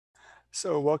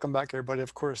So welcome back, everybody.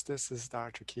 Of course, this is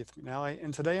Dr. Keith McNally,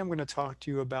 and today I'm going to talk to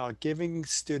you about giving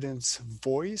students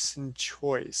voice and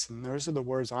choice. And those are the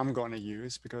words I'm going to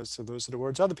use because those are the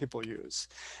words other people use.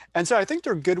 And so I think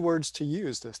they're good words to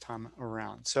use this time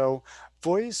around. So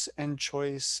voice and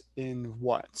choice in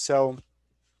what? So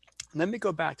let me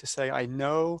go back to say I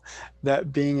know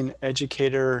that being an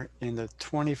educator in the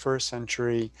 21st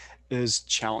century is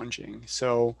challenging.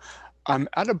 So I'm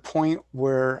at a point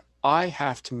where I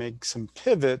have to make some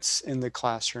pivots in the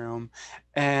classroom,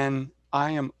 and I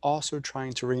am also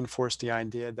trying to reinforce the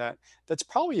idea that that's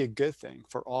probably a good thing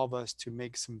for all of us to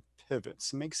make some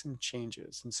pivots, make some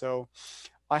changes. And so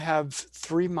I have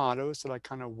three mottos that I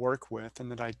kind of work with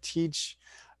and that I teach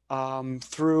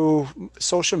through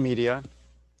social media,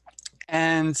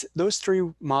 and those three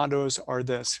mottos are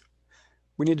this: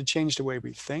 we need to change the way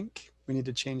we think, we need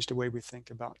to change the way we think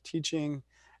about teaching,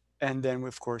 and then,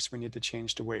 of course, we need to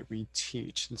change the way we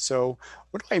teach. And so,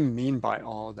 what do I mean by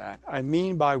all of that? I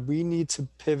mean by we need to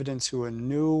pivot into a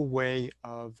new way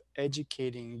of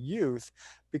educating youth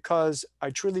because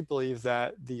I truly believe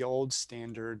that the old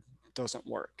standard doesn't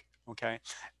work. Okay.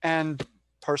 And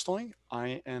personally,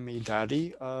 I am a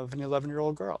daddy of an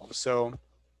 11-year-old girl. So,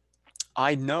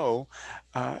 I know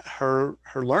her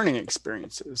learning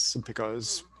experiences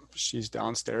because she's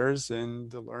downstairs in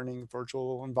the learning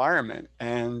virtual environment.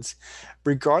 And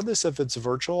regardless if it's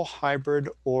virtual, hybrid,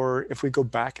 or if we go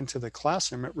back into the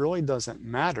classroom, it really doesn't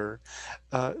matter.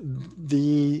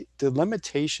 The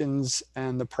limitations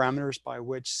and the parameters by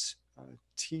which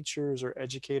teachers or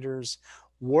educators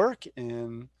work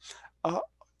in uh,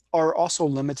 are also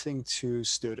limiting to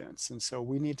students. And so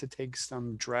we need to take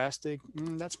some drastic,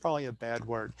 that's probably a bad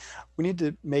word. We need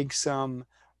to make some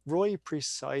really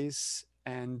precise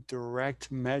and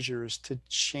direct measures to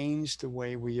change the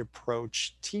way we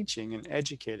approach teaching and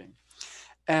educating.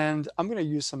 And I'm going to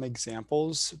use some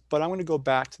examples, but I'm going to go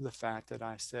back to the fact that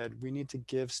I said we need to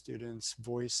give students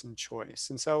voice and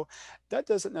choice. And so that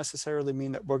doesn't necessarily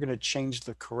mean that we're going to change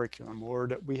the curriculum or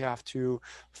that we have to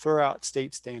throw out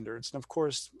state standards. And of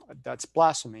course, that's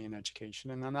blasphemy in education.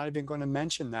 And I'm not even going to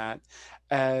mention that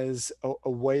as a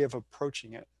way of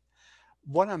approaching it.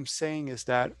 What I'm saying is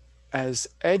that as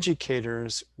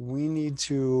educators, we need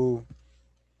to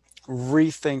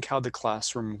rethink how the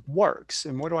classroom works.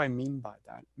 And what do I mean by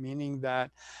that? Meaning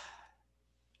that,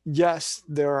 yes,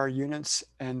 there are units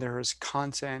and there is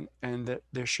content and that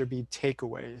there should be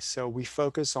takeaways. So we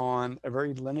focus on a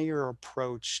very linear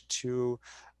approach to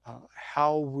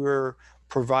how we're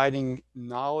providing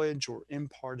knowledge or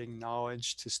imparting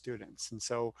knowledge to students. And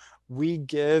so we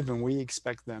give and we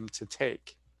expect them to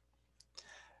take.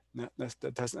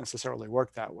 That doesn't necessarily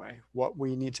work that way. What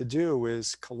we need to do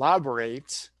is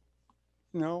collaborate,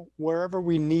 wherever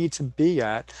we need to be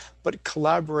at, but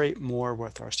collaborate more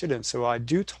with our students. So I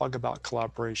do talk about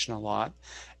collaboration a lot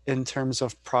in terms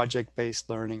of project-based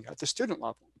learning at the student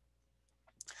level.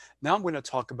 Now I'm going to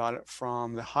talk about it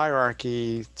from the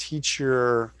hierarchy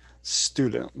teacher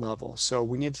student level. So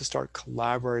we need to start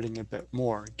collaborating a bit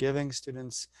more, giving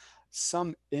students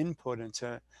some input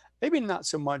into maybe not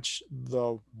so much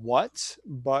the what,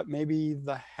 but maybe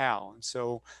the how. And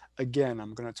so again,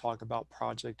 I'm going to talk about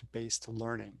project-based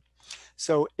learning.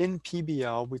 So in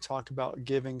PBL, we talk about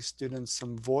giving students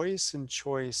some voice and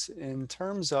choice in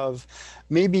terms of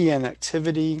maybe an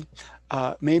activity,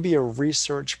 maybe a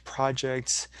research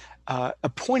project, a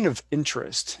point of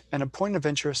interest, and a point of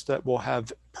interest that will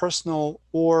have personal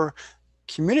or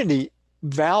community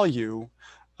value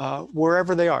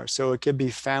wherever they are. So it could be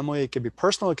family, it could be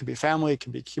personal, it could be family, it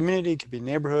could be community, it could be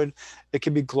neighborhood, it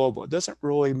could be global. It doesn't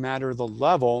really matter the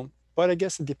level, but I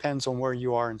guess it depends on where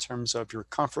you are in terms of your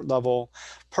comfort level,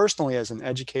 personally as an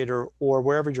educator, or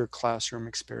wherever your classroom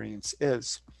experience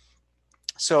is.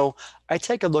 So I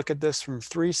take a look at this from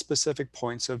three specific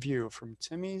points of view, from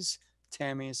Timmy's,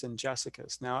 Tammy's, and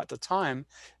Jessica's. Now, at the time,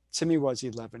 Timmy was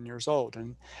 11 years old,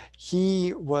 and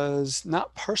he was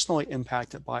not personally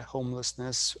impacted by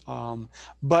homelessness,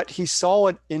 but he saw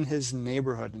it in his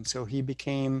neighborhood. And so he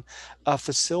became a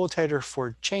facilitator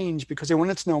for change because he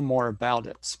wanted to know more about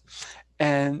it.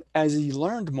 And as he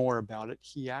learned more about it,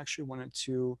 he actually wanted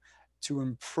to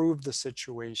improve the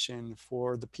situation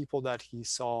for the people that he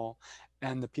saw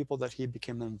and the people that he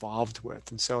became involved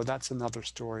with. And so that's another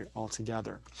story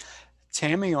altogether.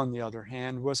 Tammy, on the other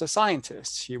hand, was a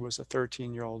scientist. She was a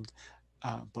 13-year-old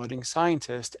budding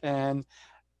scientist, and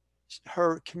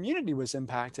her community was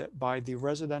impacted by the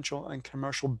residential and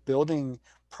commercial building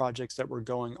projects that were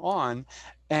going on.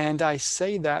 And I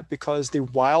say that because the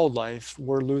wildlife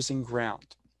were losing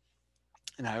ground.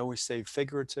 And I always say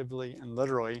figuratively and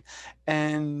literally.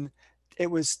 And it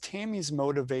was Tammy's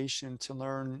motivation to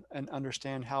learn and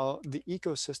understand how the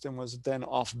ecosystem was then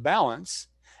off balance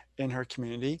in her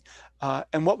community,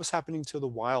 and what was happening to the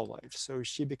wildlife. So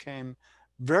she became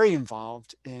very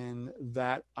involved in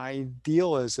that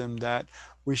idealism that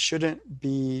we shouldn't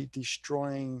be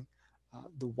destroying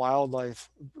the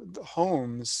wildlife, the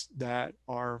homes that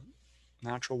our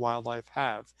natural wildlife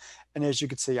have. And as you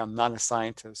can see, I'm not a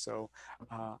scientist, so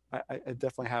I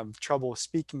definitely have trouble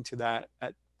speaking to that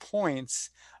at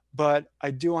points, but I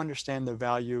do understand the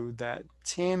value that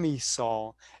Tammy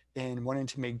saw in wanting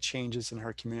to make changes in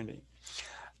her community.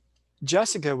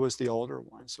 Jessica was the older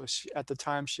one. So she, at the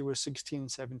time, she was 16,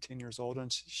 17 years old,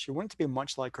 and she wanted to be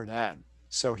much like her dad.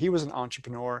 So he was an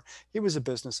entrepreneur, he was a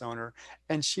business owner,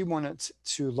 and she wanted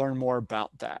to learn more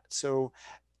about that. So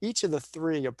each of the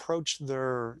three approached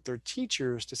their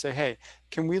teachers to say, hey,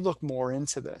 can we look more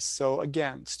into this? So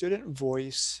again, student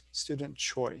voice, student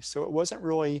choice. So it wasn't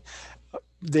really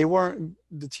they weren't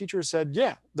the teacher said,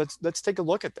 yeah, let's take a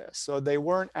look at this. So they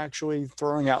weren't actually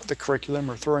throwing out the curriculum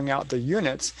or throwing out the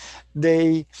units.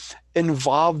 They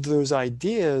involved those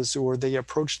ideas, or they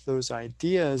approached those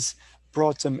ideas,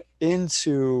 brought them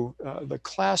into the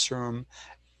classroom,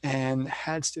 and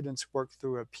had students work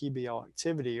through a PBL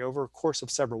activity over a course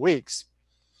of several weeks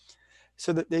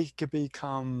so that they could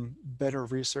become better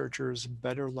researchers,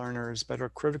 better learners, better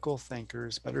critical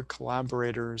thinkers, better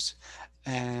collaborators,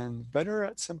 and better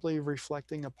at simply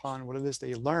reflecting upon what it is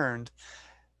they learned,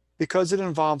 because it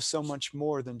involves so much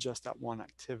more than just that one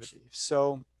activity.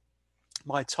 So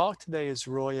my talk today is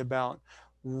really about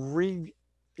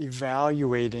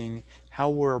re-evaluating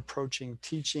how we're approaching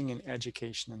teaching and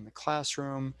education in the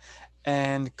classroom,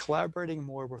 and collaborating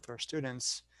more with our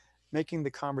students, making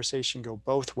the conversation go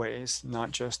both ways,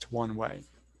 not just one way.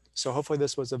 So hopefully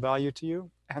this was of value to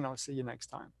you, and I'll see you next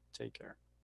time. Take care.